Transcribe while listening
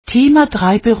Thema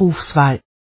 3 Berufswahl.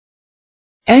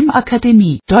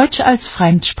 Akademie, Deutsch als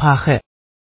Fremdsprache.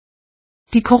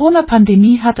 Die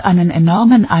Corona-Pandemie hat einen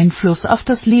enormen Einfluss auf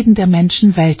das Leben der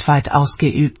Menschen weltweit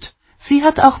ausgeübt. Sie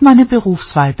hat auch meine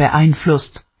Berufswahl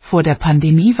beeinflusst. Vor der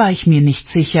Pandemie war ich mir nicht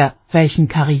sicher, welchen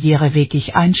Karriereweg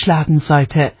ich einschlagen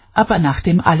sollte, aber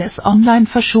nachdem alles online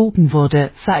verschoben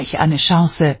wurde, sah ich eine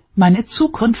Chance, meine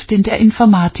Zukunft in der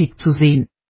Informatik zu sehen.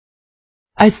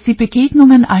 Als die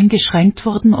Begegnungen eingeschränkt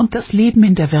wurden und das Leben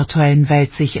in der virtuellen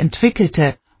Welt sich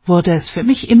entwickelte, wurde es für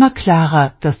mich immer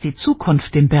klarer, dass die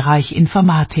Zukunft im Bereich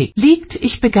Informatik liegt.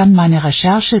 Ich begann meine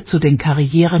Recherche zu den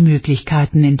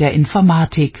Karrieremöglichkeiten in der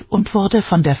Informatik und wurde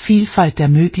von der Vielfalt der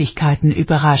Möglichkeiten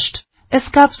überrascht. Es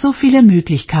gab so viele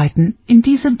Möglichkeiten, in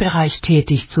diesem Bereich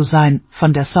tätig zu sein,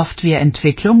 von der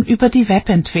Softwareentwicklung über die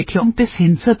Webentwicklung bis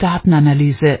hin zur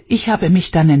Datenanalyse. Ich habe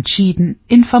mich dann entschieden,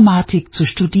 Informatik zu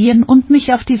studieren und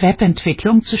mich auf die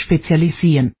Webentwicklung zu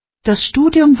spezialisieren. Das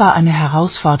Studium war eine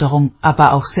Herausforderung,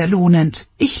 aber auch sehr lohnend.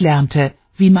 Ich lernte,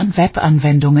 wie man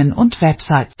Webanwendungen und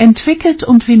Websites entwickelt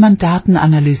und wie man Daten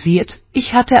analysiert.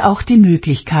 Ich hatte auch die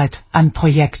Möglichkeit, an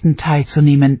Projekten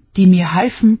teilzunehmen, die mir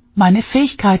halfen, meine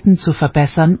Fähigkeiten zu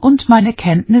verbessern und meine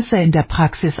Kenntnisse in der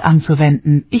Praxis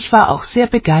anzuwenden. Ich war auch sehr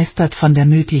begeistert von der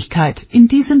Möglichkeit, in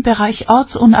diesem Bereich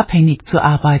ortsunabhängig zu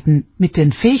arbeiten. Mit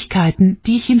den Fähigkeiten,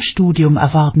 die ich im Studium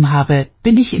erworben habe,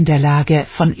 bin ich in der Lage,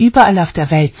 von überall auf der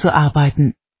Welt zu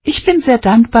arbeiten. Ich bin sehr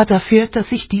dankbar dafür,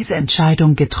 dass ich diese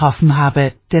Entscheidung getroffen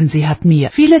habe, denn sie hat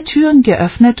mir viele Türen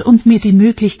geöffnet und mir die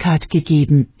Möglichkeit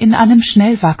gegeben, in einem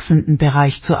schnell wachsenden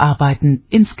Bereich zu arbeiten.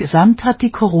 Insgesamt hat die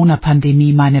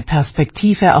Corona-Pandemie meine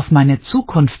Perspektive auf meine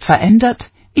Zukunft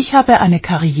verändert. Ich habe eine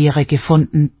Karriere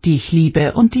gefunden, die ich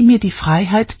liebe und die mir die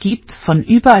Freiheit gibt, von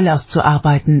überall aus zu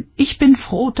arbeiten. Ich bin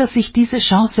froh, dass ich diese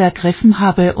Chance ergriffen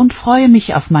habe und freue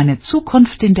mich auf meine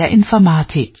Zukunft in der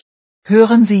Informatik.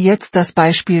 Hören Sie jetzt das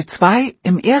Beispiel 2.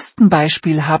 Im ersten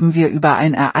Beispiel haben wir über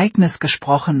ein Ereignis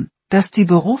gesprochen, das die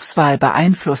Berufswahl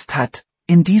beeinflusst hat.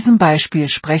 In diesem Beispiel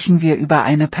sprechen wir über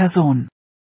eine Person.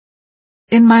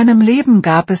 In meinem Leben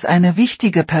gab es eine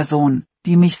wichtige Person,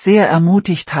 die mich sehr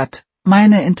ermutigt hat,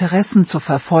 meine Interessen zu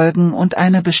verfolgen und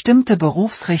eine bestimmte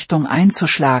Berufsrichtung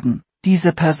einzuschlagen.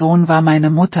 Diese Person war meine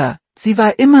Mutter. Sie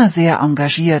war immer sehr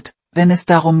engagiert, wenn es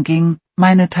darum ging,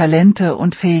 meine Talente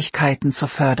und Fähigkeiten zu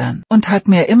fördern, und hat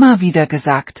mir immer wieder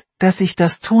gesagt, dass ich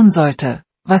das tun sollte,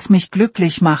 was mich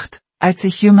glücklich macht. Als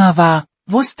ich jünger war,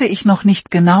 wusste ich noch nicht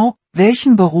genau,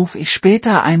 welchen Beruf ich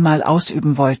später einmal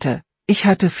ausüben wollte. Ich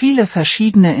hatte viele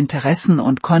verschiedene Interessen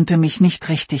und konnte mich nicht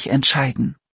richtig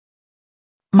entscheiden.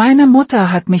 Meine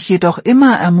Mutter hat mich jedoch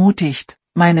immer ermutigt,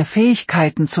 meine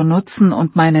Fähigkeiten zu nutzen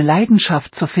und meine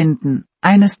Leidenschaft zu finden.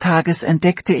 Eines Tages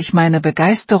entdeckte ich meine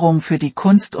Begeisterung für die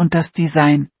Kunst und das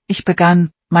Design. Ich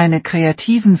begann, meine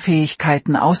kreativen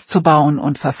Fähigkeiten auszubauen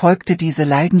und verfolgte diese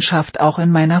Leidenschaft auch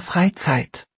in meiner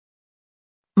Freizeit.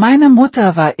 Meine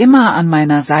Mutter war immer an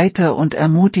meiner Seite und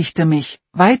ermutigte mich,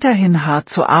 weiterhin hart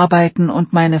zu arbeiten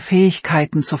und meine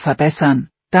Fähigkeiten zu verbessern.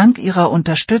 Dank ihrer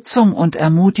Unterstützung und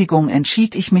Ermutigung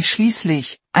entschied ich mich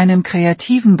schließlich, einen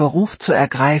kreativen Beruf zu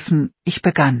ergreifen. Ich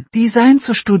begann, Design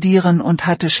zu studieren und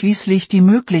hatte schließlich die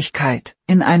Möglichkeit,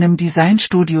 in einem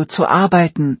Designstudio zu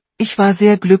arbeiten. Ich war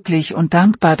sehr glücklich und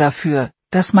dankbar dafür,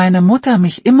 dass meine Mutter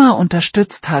mich immer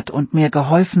unterstützt hat und mir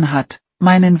geholfen hat,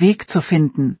 meinen Weg zu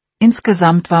finden.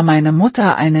 Insgesamt war meine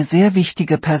Mutter eine sehr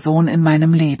wichtige Person in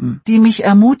meinem Leben, die mich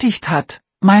ermutigt hat,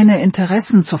 meine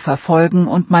Interessen zu verfolgen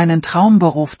und meinen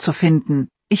Traumberuf zu finden.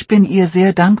 Ich bin ihr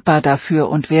sehr dankbar dafür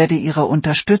und werde ihre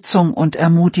Unterstützung und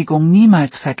Ermutigung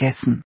niemals vergessen.